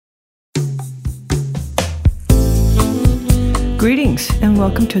Greetings and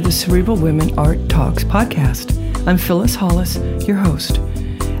welcome to the Cerebral Women Art Talks podcast. I'm Phyllis Hollis, your host.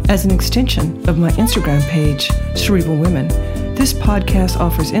 As an extension of my Instagram page, Cerebral Women, this podcast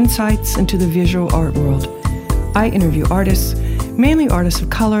offers insights into the visual art world. I interview artists, mainly artists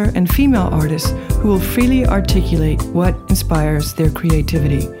of color and female artists who will freely articulate what inspires their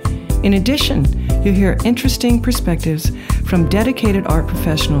creativity. In addition, you'll hear interesting perspectives from dedicated art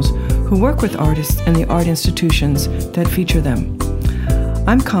professionals who work with artists and the art institutions that feature them.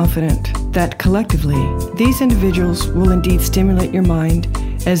 I'm confident that collectively, these individuals will indeed stimulate your mind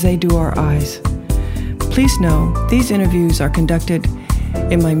as they do our eyes. Please know these interviews are conducted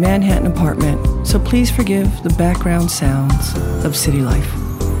in my Manhattan apartment, so please forgive the background sounds of city life.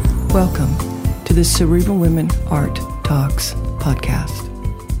 Welcome to the Cerebral Women Art Talks podcast.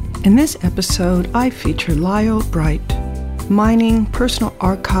 In this episode, I feature Layo Bright, mining personal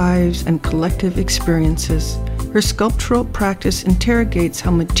archives and collective experiences. Her sculptural practice interrogates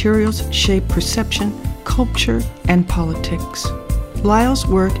how materials shape perception, culture, and politics. Layo's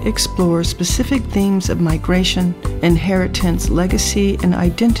work explores specific themes of migration, inheritance, legacy, and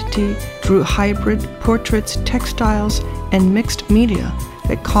identity through hybrid portraits, textiles, and mixed media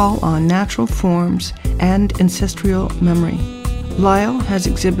that call on natural forms and ancestral memory. Layo has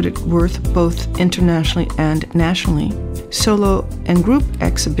exhibited work both internationally and nationally. Solo and group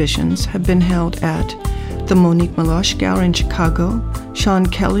exhibitions have been held at the Monique Meloche Gallery in Chicago, Sean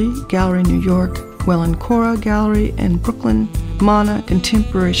Kelly Gallery, New York, Wellen Cora Gallery in Brooklyn, Mana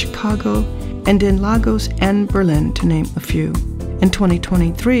Contemporary Chicago, and in Lagos and Berlin, to name a few. In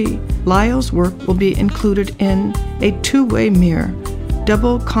 2023, Layo's work will be included in a two-way mirror,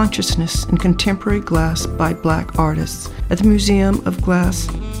 Double Consciousness in Contemporary Glass by Black Artists at the Museum of Glass,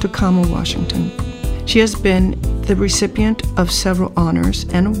 Tacoma, Washington. She has been the recipient of several honors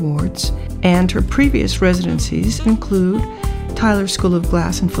and awards, and her previous residencies include Tyler School of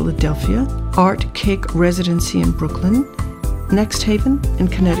Glass in Philadelphia, Art Cake Residency in Brooklyn, Next Haven in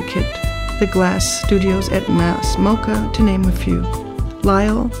Connecticut, the Glass Studios at Mass MoCA, to name a few.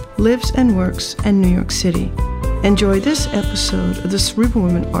 Layo lives and works in New York City. Enjoy this episode of the Cerebral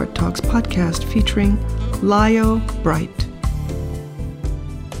Women Art Talks podcast featuring Layo Bright.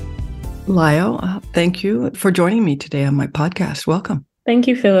 Layo, thank you for joining me today on my podcast. Welcome. Thank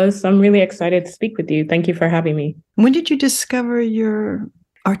you, Phyllis. I'm really excited to speak with you. Thank you for having me. When did you discover your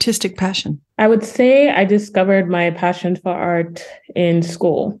artistic passion? I would say I discovered my passion for art in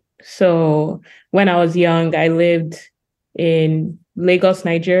school. So when I was young, I lived in Lagos,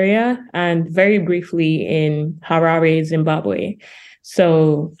 Nigeria, and very briefly in Harare, Zimbabwe.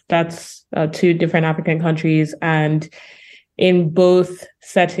 So that's two different African countries. And in both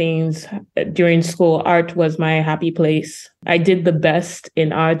settings during school, art was my happy place. I did the best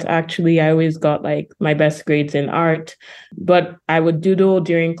in art. Actually, I always got my best grades in art, but I would doodle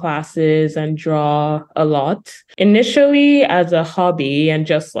during classes and draw a lot. Initially as a hobby and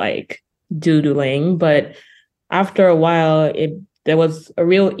just doodling, but after a while, there was a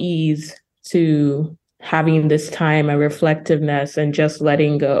real ease to having this time and reflectiveness and just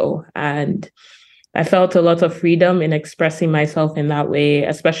letting go. And I felt a lot of freedom in expressing myself in that way,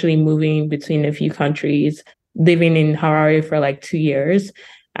 especially moving between a few countries, living in Harare for 2 years,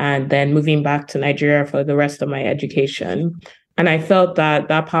 and then moving back to Nigeria for the rest of my education. And I felt that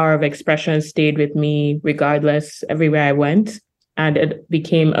power of expression stayed with me regardless, everywhere I went. And it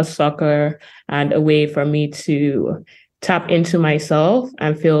became a sucker and a way for me to tap into myself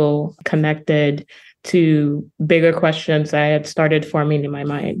and feel connected to bigger questions I had started forming in my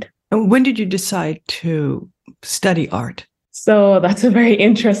mind. And when did you decide to study art? So that's a very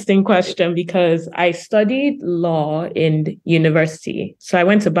interesting question because I studied law in university. So I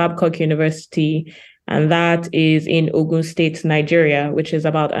went to Babcock University, and that is in Ogun State, Nigeria, which is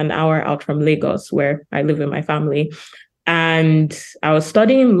about an hour out from Lagos, where I live with my family. And I was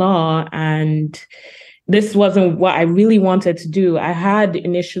studying law, and this wasn't what I really wanted to do. I had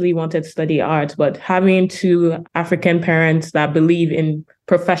initially wanted to study art, but having two African parents that believe in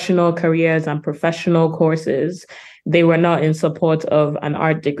professional careers and professional courses, they were not in support of an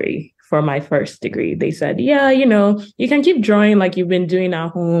art degree for my first degree. They said, yeah, you can keep drawing like you've been doing at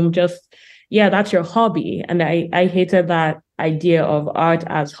home. That's your hobby. And I hated that idea of art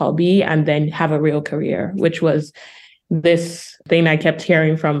as hobby and then have a real career, which was this thing I kept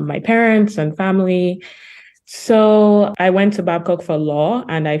hearing from my parents and family. So I went to Babcock for law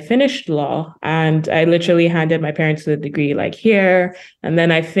and I finished law, and I literally handed my parents the degree here. And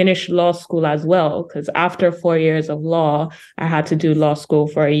then I finished law school as well, because after 4 years of law, I had to do law school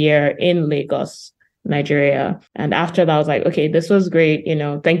for a year in Lagos. Nigeria. And after that, I was like, okay, this was great.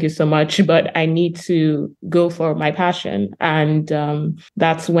 Thank you so much, but I need to go for my passion. And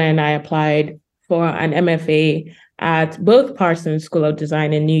that's when I applied for an MFA at both Parsons School of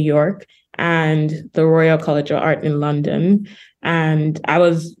Design in New York and the Royal College of Art in London. And I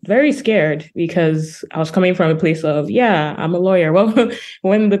was very scared because I was coming from a place of, yeah, I'm a lawyer. Well,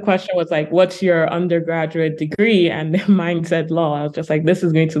 when the question was like, what's your undergraduate degree? And mine said law, I was just like, this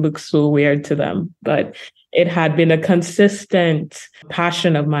is going to look so weird to them. But it had been a consistent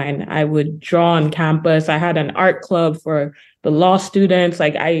passion of mine. I would draw on campus. I had an art club for the law students.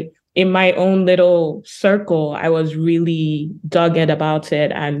 In my own little circle, I was really dogged about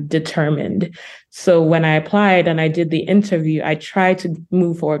it and determined. So when I applied and I did the interview, I tried to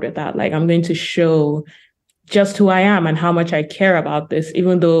move forward with that. Like, I'm going to show just who I am and how much I care about this,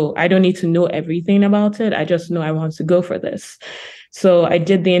 even though I don't need to know everything about it. I just know I want to go for this. So I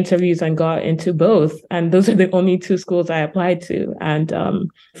did the interviews and got into both. And those are the only two schools I applied to. And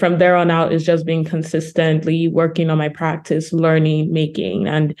from there on out, it's just being consistently working on my practice, learning, making,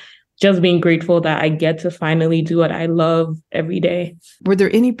 and just being grateful that I get to finally do what I love every day. Were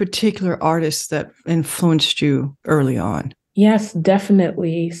there any particular artists that influenced you early on? Yes,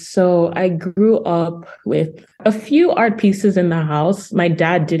 definitely. So I grew up with a few art pieces in the house. My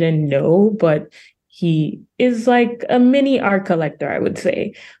dad didn't know, but he is like a mini art collector, I would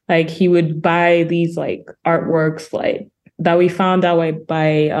say. Like, he would buy these like artworks like that we found out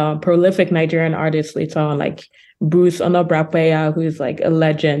by prolific Nigerian artists later on, like Bruce Onobrapeya, who's like a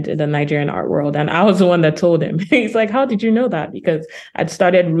legend in the Nigerian art world. And I was the one that told him. He's like, how did you know that? Because I'd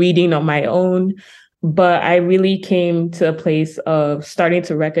started reading on my own. But I really came to a place of starting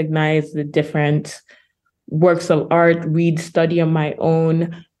to recognize the different works of art, read, study on my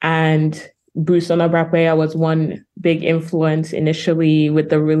own. And Bruce Onobrapeya was one big influence initially with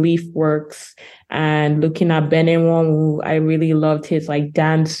the relief works, and looking at Benenwonwu, I really loved his like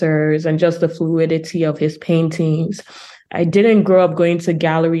dancers and just the fluidity of his paintings. I didn't grow up going to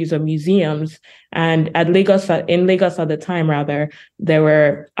galleries or museums. And in Lagos at the time, rather, there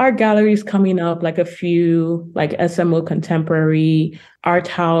were art galleries coming up, like a few, like SMO Contemporary, Art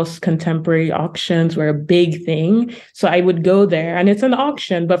House Contemporary auctions were a big thing. So I would go there, and it's an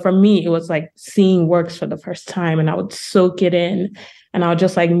auction, but for me, it was like seeing works for the first time, and I would soak it in, and I would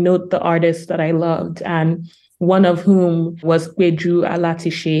just like note the artists that I loved. And one of whom was Kweju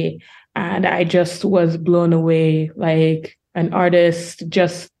Alatishe. And I just was blown away, like an artist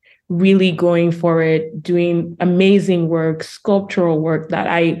just really going for it, doing amazing work, sculptural work that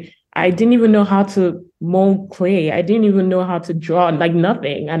I didn't even know how to mold clay. I didn't even know how to draw, like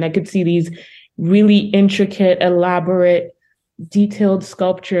nothing. And I could see these really intricate, elaborate, detailed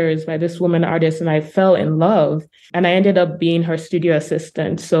sculptures by this woman artist, and I fell in love. And I ended up being her studio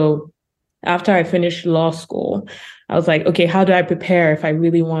assistant. So after I finished law school, I was like, okay, how do I prepare if I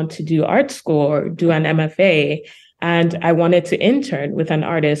really want to do art school or do an MFA? And I wanted to intern with an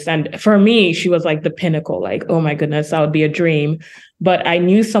artist. And for me, she was like the pinnacle, like, oh my goodness, that would be a dream. But I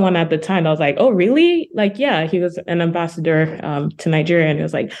knew someone at the time that was like, oh, really? Like, yeah, he was an ambassador to Nigeria. And he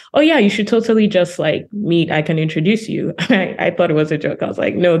was like, oh yeah, you should totally just like meet. I can introduce you. I thought it was a joke. I was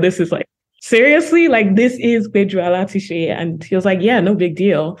like, no, this is like, seriously, like this is Kweju Alatishe. And he was like, yeah, no big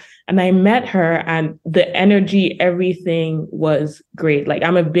deal. And I met her, and the energy, everything was great. Like,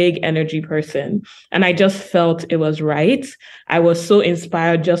 I'm a big energy person, and I just felt it was right. I was so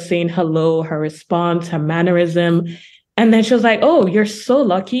inspired just saying hello, her response, her mannerism. And then she was like, oh, you're so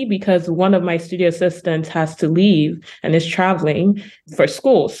lucky because one of my studio assistants has to leave and is traveling for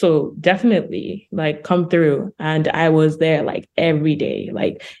school. So definitely like come through. And I was there like every day,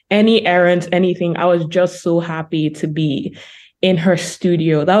 like any errands, anything. I was just so happy to be in her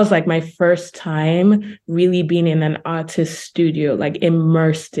studio. That was like my first time really being in an artist studio, like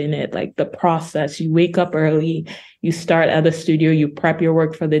immersed in it, like the process. You wake up early, you start at the studio, you prep your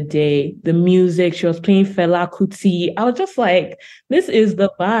work for the day, the music, she was playing Fela Kuti. I was just like, this is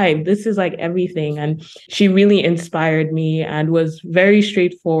the vibe. This is like everything. And she really inspired me and was very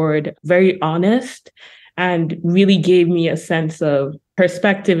straightforward, very honest, and really gave me a sense of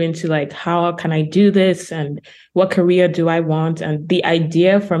perspective into like, how can I do this and what career do I want? And the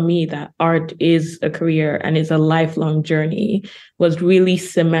idea for me that art is a career and is a lifelong journey was really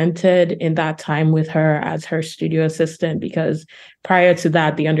cemented in that time with her as her studio assistant, because prior to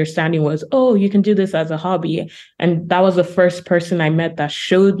that, the understanding was, oh, you can do this as a hobby. And that was the first person I met that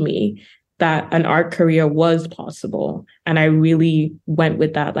showed me that an art career was possible. And I really went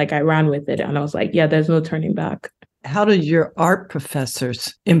with that. Like, I ran with it, and I was like, yeah, there's no turning back. How did your art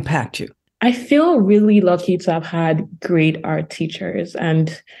professors impact you? I feel really lucky to have had great art teachers.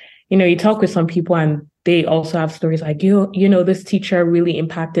 And, you talk with some people and they also have stories like, this teacher really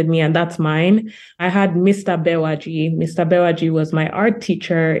impacted me, and that's mine. I had Mr. Bewaji. Mr. Bewaji was my art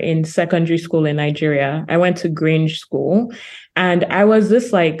teacher in secondary school in Nigeria. I went to Grange School, and I was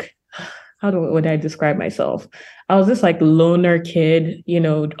this like, would I describe myself? I was this like loner kid,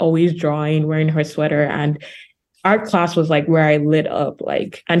 always drawing, wearing her sweater, and art class was like where I lit up,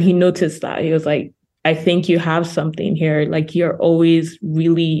 like, and he noticed that. He was like, I think you have something here. Like, you're always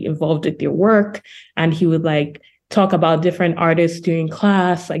really involved with your work. And he would like talk about different artists during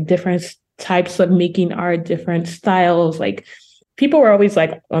class, like different types of making art, different styles. Like, people were always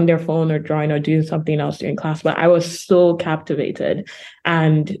like on their phone or drawing or doing something else during class, but I was so captivated.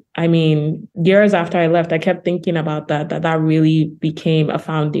 And I mean, years after I left, I kept thinking about that really became a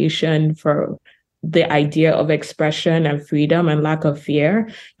foundation for the idea of expression and freedom and lack of fear,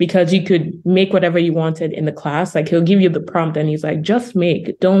 because you could make whatever you wanted in the class. Like, he'll give you the prompt and he's like, just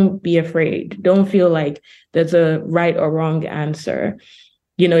make, don't be afraid. Don't feel like there's a right or wrong answer.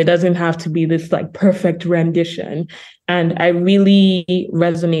 It doesn't have to be this like perfect rendition. And I really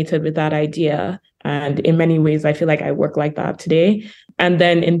resonated with that idea. And in many ways, I feel like I work like that today. And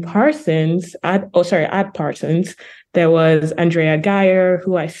then in Parsons, at Parsons, there was Andrea Geyer,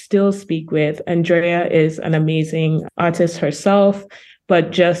 who I still speak with. Andrea is an amazing artist herself,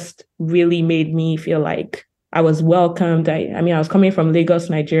 but just really made me feel like I was welcomed. I was coming from Lagos,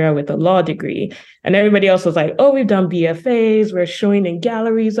 Nigeria with a law degree, and everybody else was like, oh, we've done BFAs, we're showing in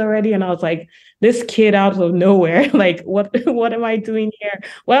galleries already. And I was like, this kid out of nowhere, like, what am I doing here?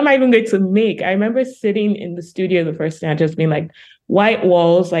 What am I even going to make? I remember sitting in the studio the first day and just being like, white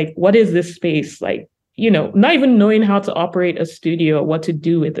walls, like, what is this space? Like, not even knowing how to operate a studio or what to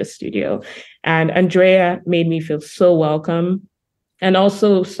do with a studio. And Andrea made me feel so welcome, and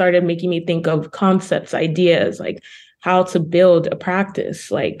also started making me think of concepts, ideas, like how to build a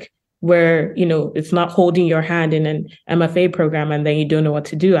practice, like where, it's not holding your hand in an MFA program and then you don't know what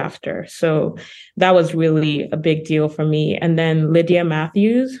to do after. So that was really a big deal for me. And then Lydia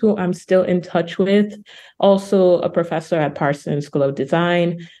Matthews, who I'm still in touch with, also a professor at Parsons School of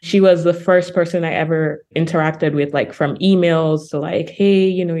Design. She was the first person I ever interacted with, like from emails to like, hey,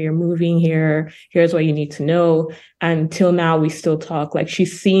 you're moving here, here's what you need to know. Until now, we still talk. Like,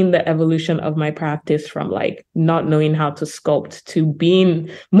 she's seen the evolution of my practice from like not knowing how to sculpt to being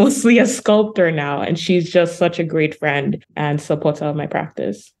mostly a sculptor now. And she's just such a great friend and supporter of my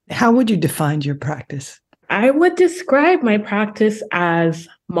practice. How would you define your practice? I would describe my practice as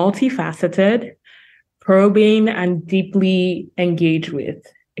multifaceted, probing, and deeply engaged with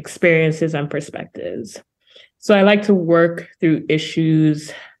experiences and perspectives. So I like to work through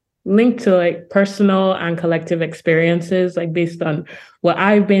issues linked to like personal and collective experiences, like based on what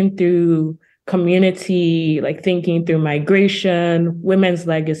I've been through, community, like thinking through migration, women's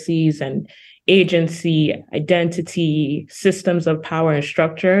legacies and agency, identity, systems of power and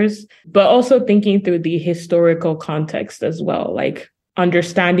structures, but also thinking through the historical context as well, like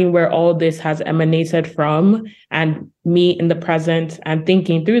understanding where all this has emanated from, and me in the present and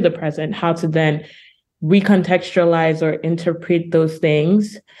thinking through the present, how to then recontextualize or interpret those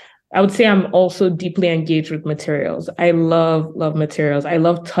things. I would say I'm also deeply engaged with materials. I love materials. I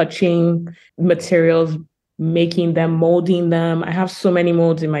love touching materials, making them, molding them. I have so many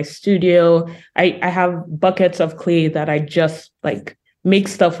molds in my studio. I have buckets of clay that I just like make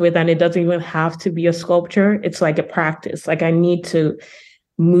stuff with, and it doesn't even have to be a sculpture. It's like a practice. Like, I need to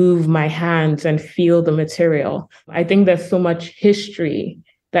move my hands and feel the material. I think there's so much history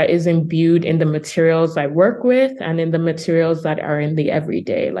that is imbued in the materials I work with and in the materials that are in the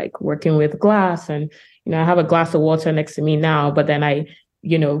everyday, like working with glass. And, I have a glass of water next to me now, but then I,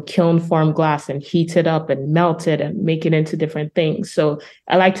 kiln form glass and heat it up and melt it and make it into different things. So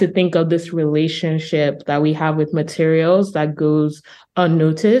I like to think of this relationship that we have with materials that goes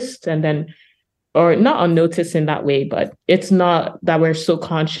unnoticed, and then, or not unnoticed in that way, but it's not that we're so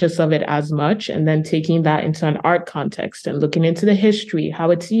conscious of it as much. And then taking that into an art context and looking into the history, how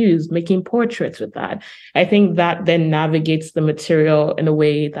it's used, making portraits with that. I think that then navigates the material in a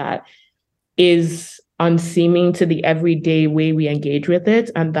way that is unseeming to the everyday way we engage with it.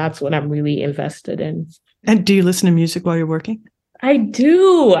 And that's what I'm really invested in. And do you listen to music while you're working? I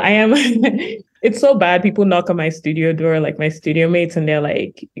do. I am. It's so bad. People knock on my studio door, like my studio mates, and they're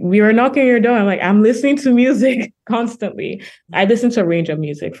like, we were knocking your door. I'm like, I'm listening to music constantly. I listen to a range of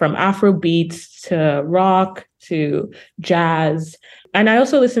music, from Afro beats to rock to jazz. And I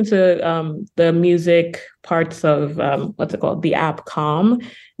also listen to the music parts of, the app Calm,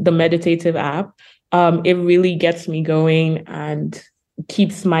 the meditative app. It really gets me going and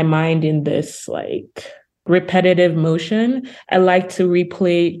keeps my mind in this like repetitive motion. I like to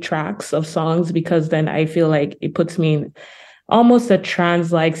replay tracks of songs because then I feel like it puts me in almost a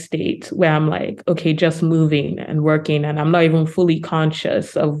trance-like state where I'm like, okay, just moving and working, and I'm not even fully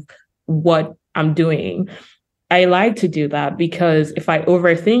conscious of what I'm doing. I like to do that because if I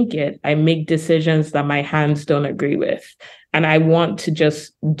overthink it, I make decisions that my hands don't agree with. And I want to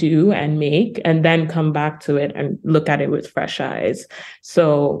just do and make and then come back to it and look at it with fresh eyes.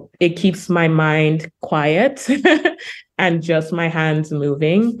 So it keeps my mind quiet and just my hands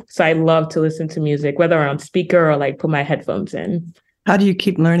moving. So I love to listen to music, whether on speaker or like put my headphones in. How do you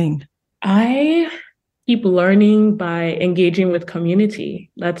keep learning? I keep learning by engaging with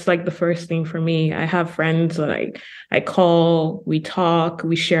community. That's like the first thing for me. I have friends that I call, we talk,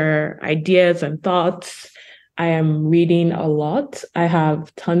 we share ideas and thoughts. I am reading a lot. I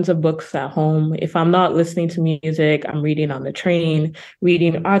have tons of books at home. If I'm not listening to music, I'm reading on the train,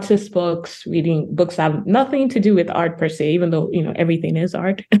 reading artist books, reading books that have nothing to do with art per se, even though, everything is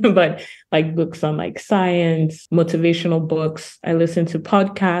art, but like books on like science, motivational books. I listen to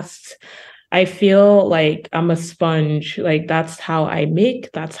podcasts. I feel like I'm a sponge. Like that's how I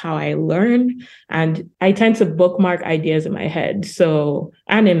make, that's how I learn. And I tend to bookmark ideas in my head. So,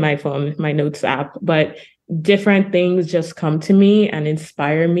 and in my phone, my notes app, but different things just come to me and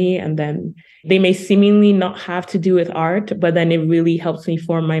inspire me. And then they may seemingly not have to do with art, but then it really helps me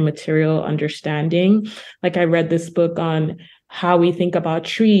form my material understanding. Like I read this book on how we think about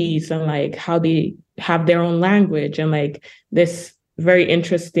trees and like how they have their own language and like this very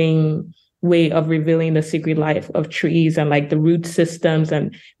interesting way of revealing the secret life of trees and like the root systems.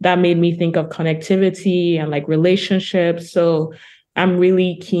 And that made me think of connectivity and like relationships. So I'm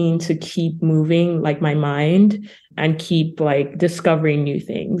really keen to keep moving like my mind and keep like discovering new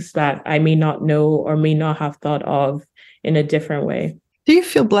things that I may not know or may not have thought of in a different way. Do you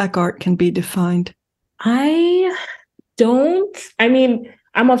feel Black art can be defined? I don't. I mean,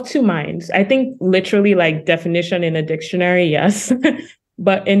 I'm of two minds. I think literally like definition in a dictionary, yes.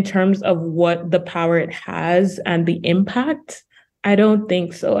 But in terms of what the power it has and the impact, I don't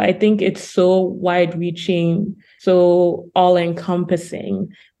think so. I think it's so wide reaching, so all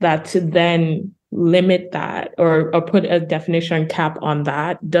encompassing that to then limit that or put a definition cap on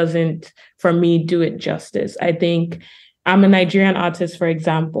that doesn't, for me, do it justice. I think I'm a Nigerian artist, for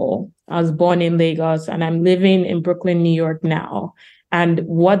example. I was born in Lagos and I'm living in Brooklyn, New York now. And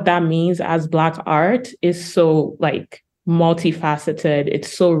what that means as Black art is so like multifaceted.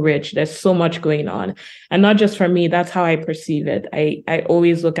 It's so rich. There's so much going on. And not just for me, that's how I perceive it. I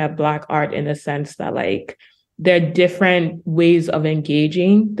always look at Black art in the sense that like there are different ways of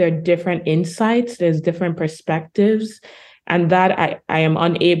engaging. There are different insights. There's different perspectives. And that I am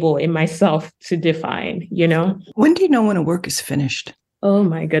unable in myself to define, When do you know when a work is finished? Oh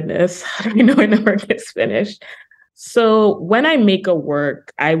my goodness. How do we know when a work is finished? So when I make a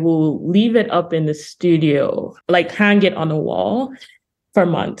work, I will leave it up in the studio, like hang it on a wall for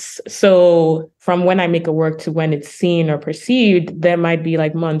months. So from when I make a work to when it's seen or perceived, there might be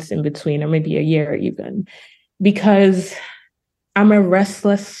like months in between, or maybe a year even, because I'm a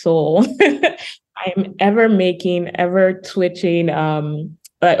restless soul. I'm ever making, ever twitching,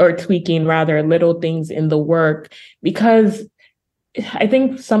 or tweaking rather little things in the work, because I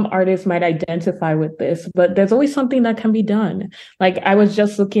think some artists might identify with this, but there's always something that can be done. Like I was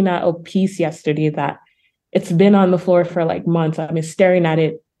just looking at a piece yesterday that it's been on the floor for like months. I've been staring at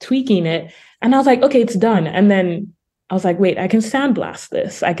it, tweaking it. And I was like, okay, it's done. And then I was like, wait, I can sandblast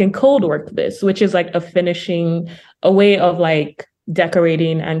this. I can cold work this, which is like a way of like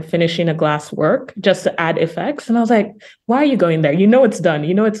decorating and finishing a glass work just to add effects. And I was like, why are you going there? It's done.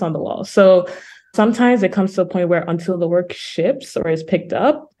 It's on the wall. So sometimes it comes to a point where until the work ships or is picked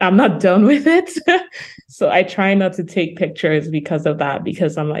up, I'm not done with it. So I try not to take pictures because of that,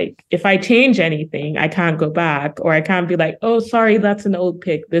 because I'm like, if I change anything, I can't go back, or I can't be like, oh, sorry, that's an old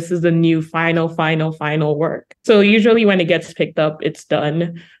pic. This is the new final work. So usually when it gets picked up, it's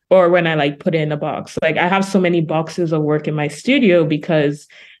done. Or when I like put it in a box. Like I have so many boxes of work in my studio because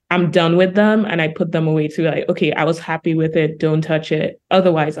I'm done with them and I put them away too. Like, okay, I was happy with it. Don't touch it.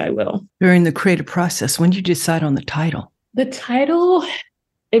 Otherwise, I will. During the creative process, when do you decide on the title? The title,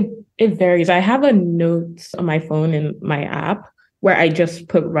 it varies. I have a note on my phone in my app where I just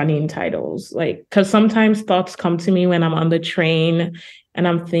put running titles. Like, because sometimes thoughts come to me when I'm on the train and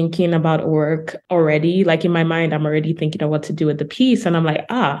I'm thinking about work already. Like in my mind, I'm already thinking of what to do with the piece. And I'm like,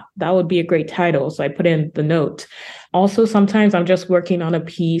 that would be a great title. So I put in the note. Also, sometimes I'm just working on a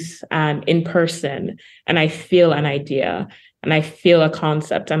piece and in person and I feel an idea. and I feel a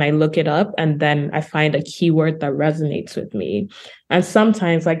concept and I look it up and then I find a keyword that resonates with me. And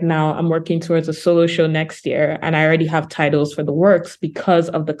sometimes, like now, I'm working towards a solo show next year and I already have titles for the works because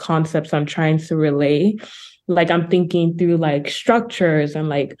of the concepts I'm trying to relay. Like I'm thinking through like structures and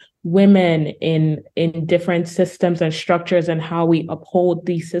like women in different systems and structures and how we uphold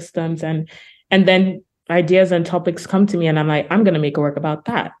these systems, and then ideas and topics come to me and I'm like, I'm going to make a work about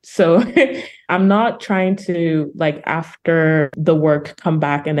that. So I'm not trying to like after the work come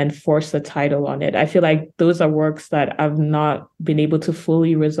back and then force a title on it. I feel like those are works that I've not been able to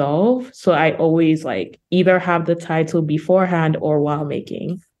fully resolve. So I always like either have the title beforehand or while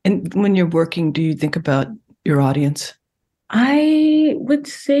making. And when you're working, do you think about your audience? I would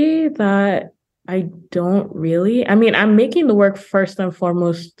say that I don't really. I mean, I'm making the work first and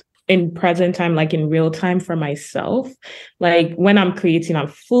foremost in present time, like in real time for myself. Like when I'm creating, I'm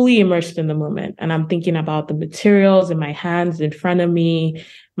fully immersed in the moment and I'm thinking about the materials in my hands in front of me,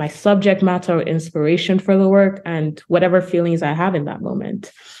 my subject matter or inspiration for the work, and whatever feelings I have in that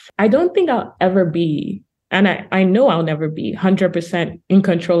moment. I don't think I'll ever be, and I know I'll never be 100% in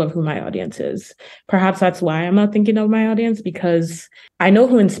control of who my audience is. Perhaps that's why I'm not thinking of my audience, because I know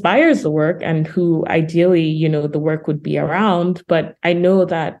who inspires the work and who ideally, you know, the work would be around, but I know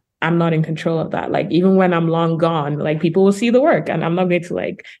that I'm not in control of that. Like even when I'm long gone, like people will see the work and I'm not going to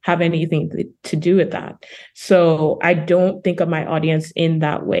like have anything to do with that. So I don't think of my audience in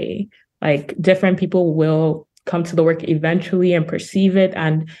that way. Like different people will come to the work eventually and perceive it.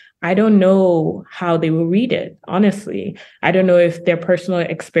 And I don't know how they will read it, honestly. I don't know if their personal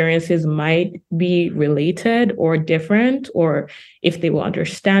experiences might be related or different, or if they will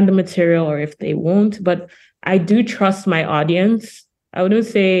understand the material or if they won't. But I do trust my audience. I wouldn't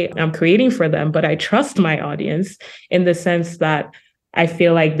say I'm creating for them, but I trust my audience in the sense that I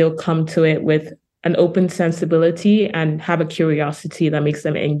feel like they'll come to it with an open sensibility and have a curiosity that makes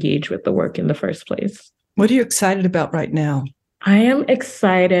them engage with the work in the first place. What are you excited about right now? I am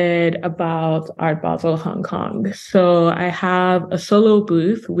excited about Art Basel Hong Kong. So I have a solo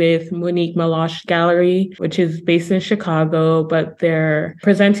booth with Monique Meloche Gallery, which is based in Chicago, but they're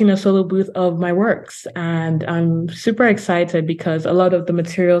presenting a solo booth of my works. And I'm super excited because a lot of the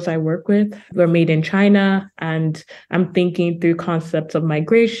materials I work with were made in China. And I'm thinking through concepts of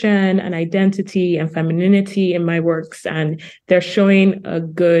migration and identity and femininity in my works. And they're showing a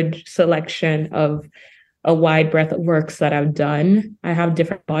good selection of a wide breadth of works that I've done. I have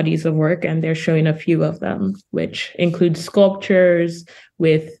different bodies of work and they're showing a few of them, which include sculptures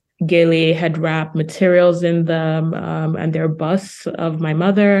with gele head wrap materials in them, and they're busts of my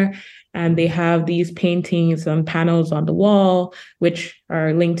mother. And they have these paintings and panels on the wall, which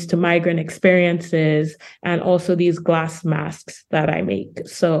are linked to migrant experiences, and also these glass masks that I make.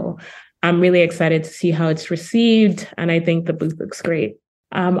 So I'm really excited to see how it's received. And I think the booth looks great.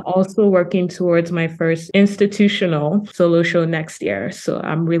 I'm also working towards my first institutional solo show next year. So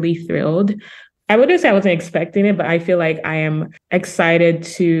I'm really thrilled. I wouldn't say I wasn't expecting it, but I feel like I am excited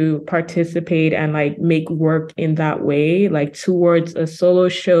to participate and like make work in that way, like towards a solo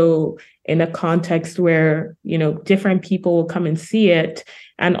show in a context where, you know, different people will come and see it,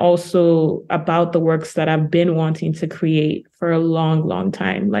 and also about the works that I've been wanting to create for a long, long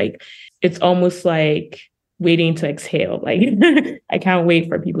time. Like it's almost like waiting to exhale. Like I can't wait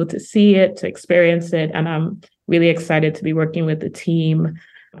for people to see it, to experience it. And I'm really excited to be working with the team.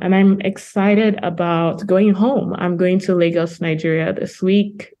 And I'm excited about going home. I'm going to Lagos, Nigeria this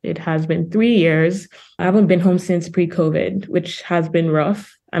week. It has been 3 years. I haven't been home since pre-COVID, which has been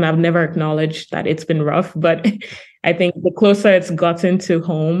rough. And I've never acknowledged that it's been rough, but I think the closer it's gotten to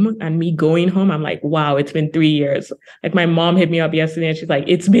home and me going home, I'm like, wow, it's been 3 years. Like my mom hit me up yesterday and she's like,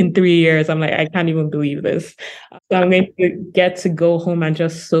 it's been 3 years. I'm like, I can't even believe this. So I'm going to get to go home and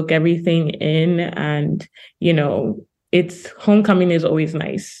just soak everything in. And, you know, it's homecoming is always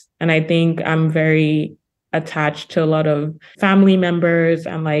nice. And I think I'm very attached to a lot of family members,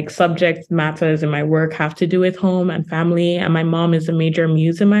 and like subject matters in my work have to do with home and family. And my mom is a major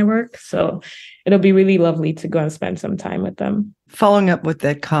muse in my work. So it'll be really lovely to go and spend some time with them. Following up with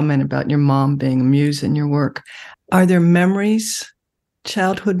that comment about your mom being a muse in your work, are there memories,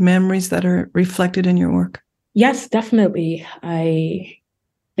 childhood memories that are reflected in your work? Yes, definitely. I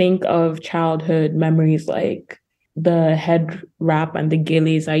think of childhood memories like the head wrap and the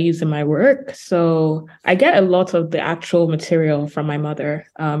gillies I use in my work. So I get a lot of the actual material from my mother.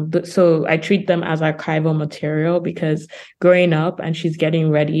 So I treat them as archival material because growing up and she's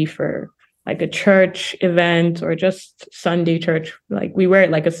getting ready for like a church event or just Sunday church, like we wear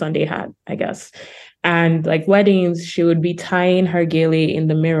it like a Sunday hat, I guess. And like weddings, she would be tying her gele in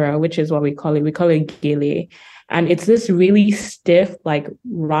the mirror, which is what we call it. We call it gele. And it's this really stiff, like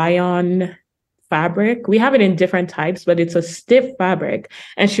rayon fabric. We have it in different types, but it's a stiff fabric.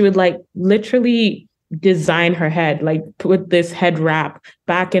 And she would like literally design her head, like put this head wrap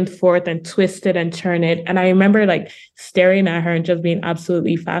back and forth and twist it and turn it. And I remember like staring at her and just being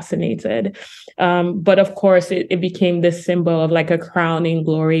absolutely fascinated. But of course, it became this symbol of like a crowning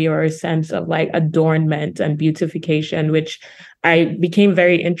glory or a sense of like adornment and beautification, which I became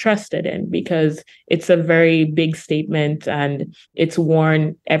very interested in because it's a very big statement and it's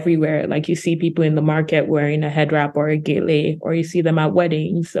worn everywhere. Like you see people in the market wearing a head wrap or a gele, or you see them at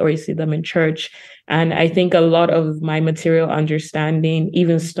weddings, or you see them in church. And I think a lot of my material understanding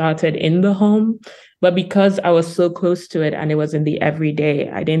even started in the home. But because I was so close to it and it was in the everyday,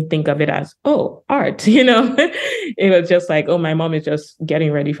 I didn't think of it as, oh, art, It was just like, oh, my mom is just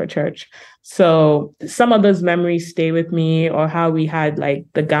getting ready for church. So some of those memories stay with me, or how we had like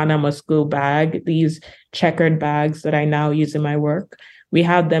the Ghana must go bag, these checkered bags that I now use in my work. We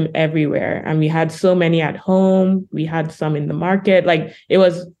had them everywhere, and we had so many at home. We had some in the market. Like it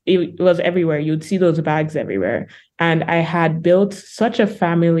was everywhere. You'd see those bags everywhere. And I had built such a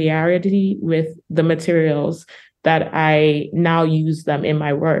familiarity with the materials that I now use them in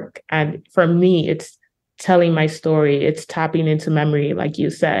my work. And for me, it's telling my story. It's tapping into memory, like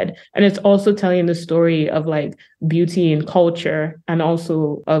you said. And it's also telling the story of like beauty and culture, and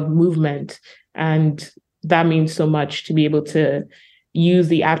also of movement. And that means so much to be able to use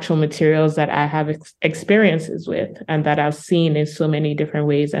the actual materials that I have experiences with and that I've seen in so many different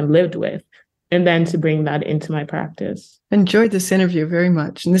ways and lived with, and then to bring that into my practice. Enjoyed this interview very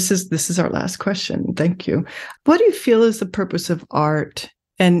much. And this is our last question. Thank you. What do you feel is the purpose of art?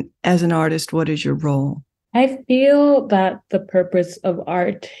 And as an artist, what is your role? I feel that the purpose of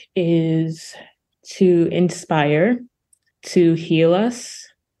art is to inspire, to heal us,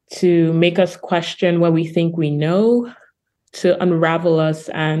 to make us question what we think we know, to unravel us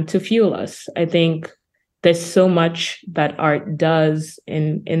and to fuel us. I think there's so much that art does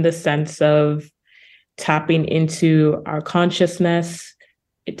in the sense of tapping into our consciousness,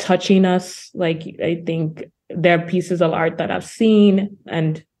 touching us. Like, I think there are pieces of art that I've seen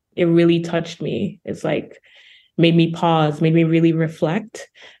and it really touched me. It's like made me pause, made me really reflect.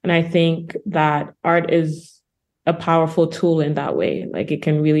 And I think that art is a powerful tool in that way. Like it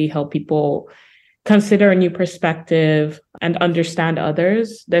can really help people consider a new perspective and understand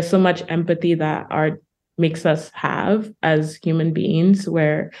others. There's so much empathy that art makes us have as human beings,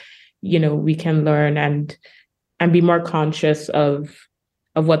 where, we can learn and be more conscious of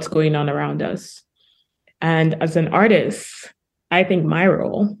what's going on around us. And as an artist, I think my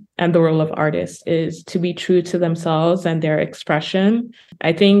role and the role of artists is to be true to themselves and their expression.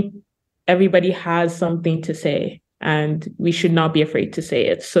 I think everybody has something to say, and we should not be afraid to say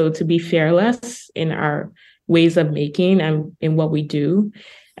it. So to be fearless in our ways of making and in what we do,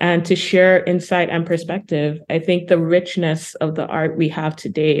 and to share insight and perspective. I think the richness of the art we have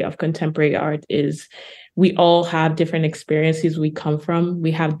today, of contemporary art, is we all have different experiences we come from. We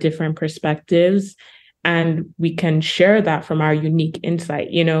have different perspectives, and we can share that from our unique insight,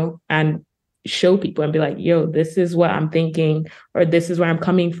 and show people and be like, yo, this is what I'm thinking, or this is where I'm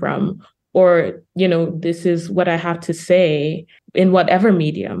coming from, or, this is what I have to say in whatever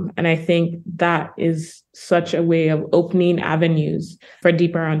medium. And I think that is such a way of opening avenues for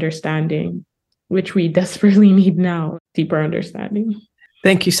deeper understanding, which we desperately need now, deeper understanding.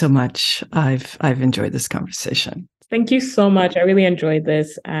 Thank you so much. I've enjoyed this conversation. Thank you so much. I really enjoyed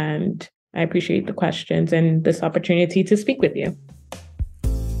this, and I appreciate the questions and this opportunity to speak with you.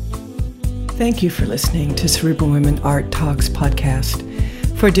 Thank you for listening to Cerebral Women Art Talks podcast.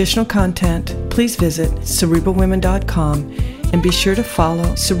 For additional content, please visit cerebralwomen.com and be sure to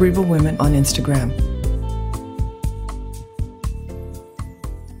follow Cerebral Women on Instagram.